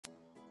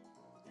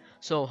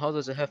So how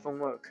does a headphone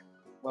work?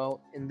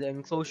 Well, in the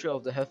enclosure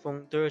of the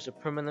headphone there is a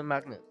permanent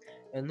magnet,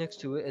 and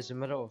next to it is a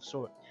metal of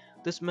sort.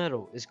 This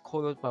metal is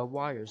coiled by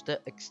wires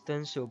that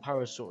extend to a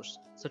power source,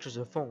 such as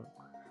a phone.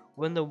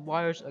 When the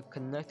wires are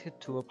connected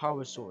to a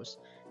power source,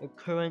 a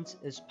current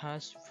is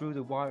passed through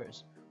the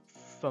wires,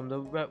 from the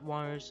red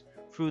wires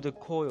through the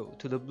coil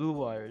to the blue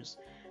wires.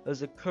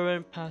 As the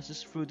current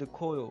passes through the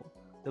coil,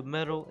 the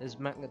metal is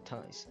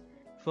magnetized,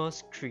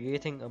 thus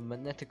creating a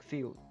magnetic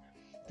field.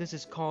 This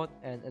is called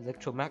an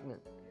electromagnet,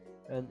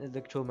 an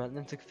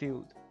electromagnetic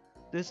field.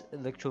 This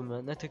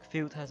electromagnetic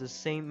field has the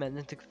same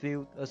magnetic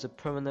field as a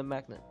permanent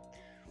magnet,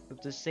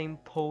 with the same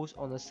poles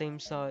on the same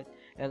side,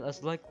 and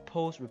as like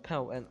poles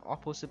repel and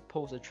opposite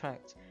poles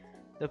attract,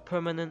 the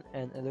permanent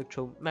and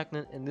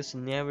electromagnet in this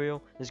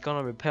scenario is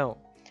gonna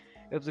repel.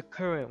 If the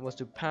current was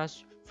to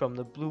pass from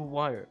the blue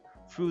wire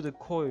through the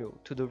coil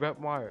to the red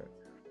wire,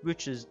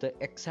 which is the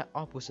exact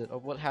opposite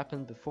of what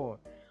happened before,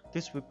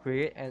 this would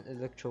create an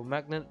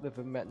electromagnet with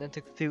a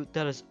magnetic field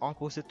that is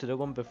opposite to the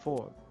one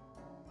before.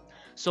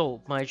 So,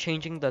 by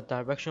changing the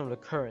direction of the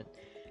current,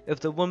 if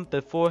the one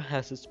before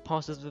has its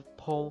positive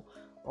pole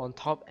on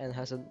top and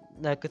has a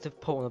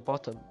negative pole on the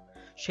bottom,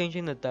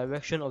 changing the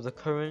direction of the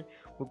current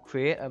will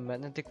create a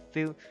magnetic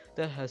field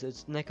that has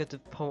its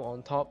negative pole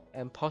on top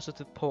and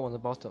positive pole on the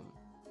bottom.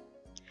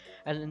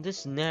 And in this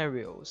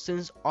scenario,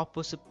 since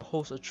opposite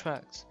poles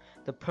attract,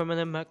 the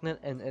permanent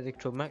magnet and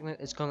electromagnet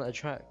is gonna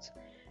attract.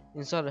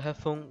 Inside the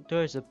headphone,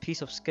 there is a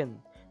piece of skin,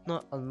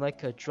 not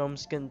unlike a drum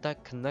skin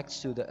that connects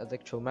to the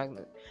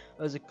electromagnet.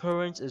 As the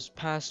current is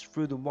passed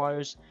through the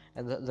wires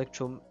and the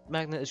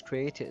electromagnet is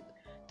created,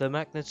 the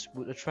magnets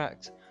would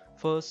attract,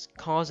 first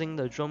causing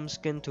the drum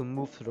skin to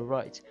move to the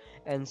right.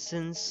 And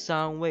since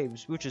sound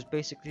waves, which is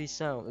basically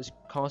sound, is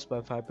caused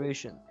by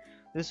vibration,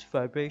 this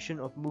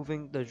vibration of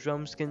moving the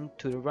drum skin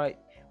to the right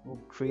will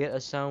create a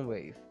sound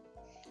wave.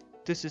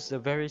 This is the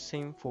very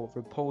same for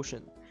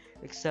repulsion,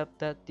 except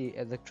that the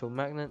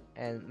electromagnet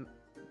and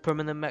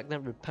permanent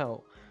magnet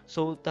repel,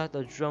 so that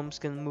the drum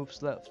skin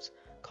moves left,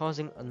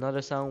 causing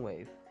another sound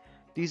wave.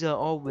 These are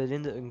all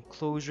within the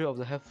enclosure of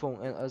the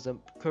headphone, and as the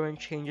current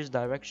changes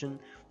direction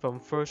from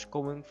first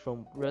going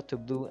from red to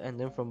blue and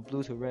then from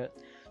blue to red,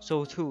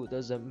 so too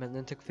does the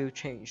magnetic field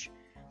change.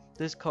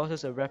 This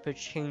causes a rapid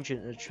change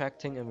in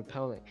attracting and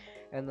repelling,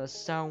 and as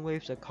sound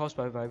waves are caused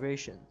by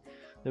vibration,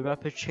 the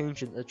rapid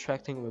change in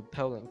attracting and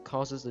repelling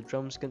causes the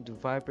drum skin to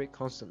vibrate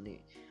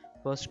constantly,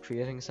 thus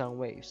creating sound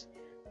waves.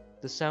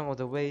 The sound of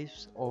the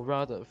waves, or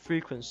rather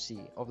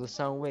frequency of the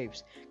sound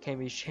waves, can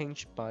be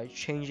changed by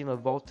changing the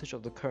voltage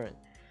of the current.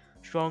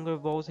 Stronger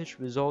voltage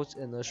results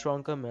in a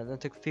stronger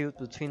magnetic field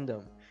between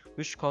them,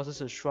 which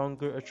causes a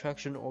stronger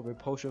attraction or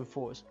repulsion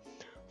force,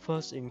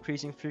 thus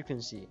increasing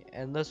frequency,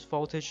 and less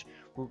voltage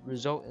would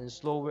result in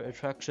slower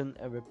attraction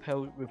and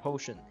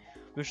repulsion,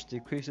 which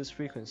decreases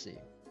frequency.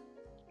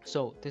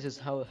 So this is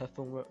how a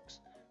headphone works.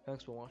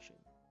 Thanks for watching.